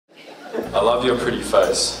I love your pretty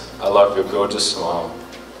face. I love your gorgeous smile.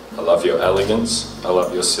 I love your elegance. I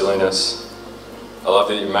love your silliness. I love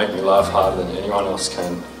that you make me laugh harder than anyone else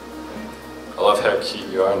can. I love how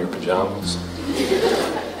cute you are in your pajamas.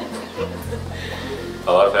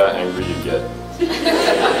 I love how angry you get.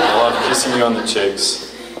 I love kissing you on the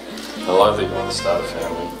cheeks. I love that you want to start a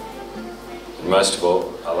family. And most of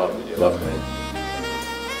all, I love that you love me.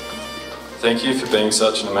 Thank you for being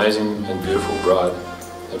such an amazing and beautiful bride,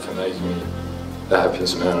 and for making me the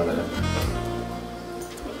happiest man on earth.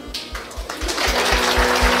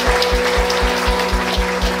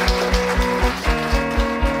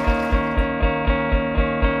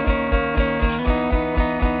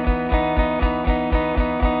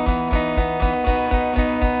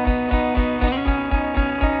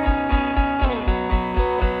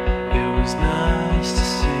 It was nice to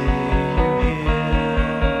see you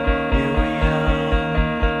here. You were young,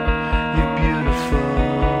 you're beautiful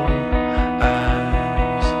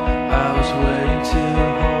eyes. I was waiting to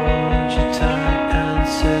hold you tight and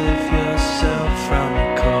save yourself from the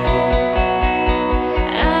cold.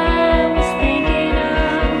 I was thinking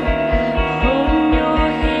of holding your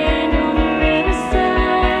hand on the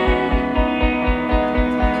riverside,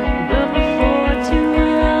 but before too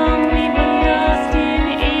long we were lost in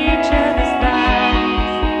each other's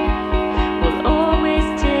lives. We'll always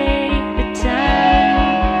take the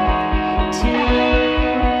time to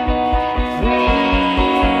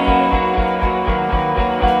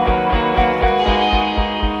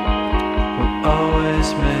We'll always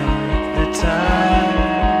make the time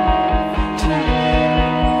to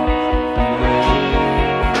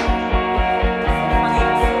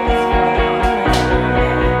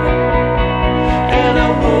And I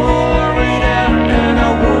wore it out, and I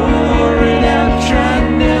wore it out. Tried,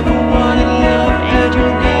 never wanted love, and you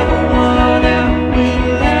never want out. We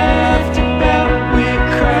laughed about, we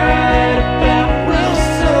cried about, we'll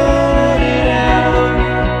sort it out.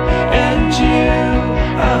 And you,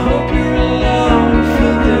 I hope you're alone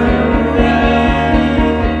for the ride.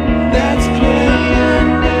 That's playing in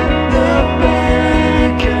the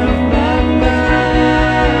back of my mind.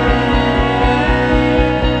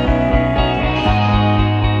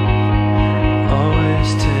 Always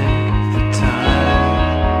take the time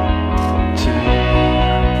to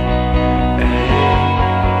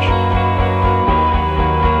age.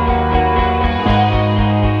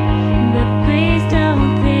 But please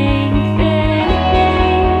don't think that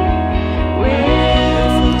anything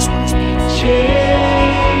will change.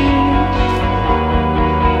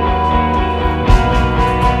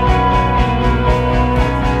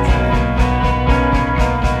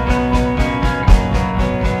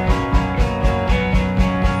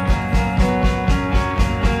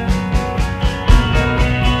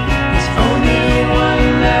 There's only one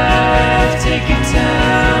life. Take your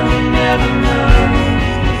time, you never know.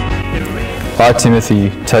 I,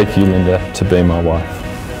 Timothy, take you, Linda, to be my wife.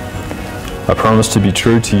 I promise to be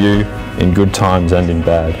true to you in good times and in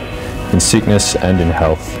bad, in sickness and in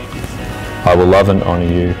health. I will love and honour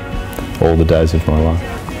you all the days of my life.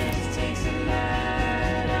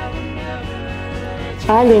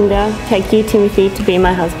 I, Linda, take you, Timothy, to be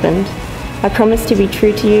my husband. I promise to be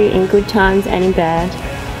true to you in good times and in bad,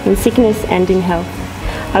 in sickness and in health.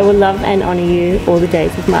 I will love and honour you all the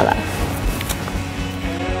days of my life.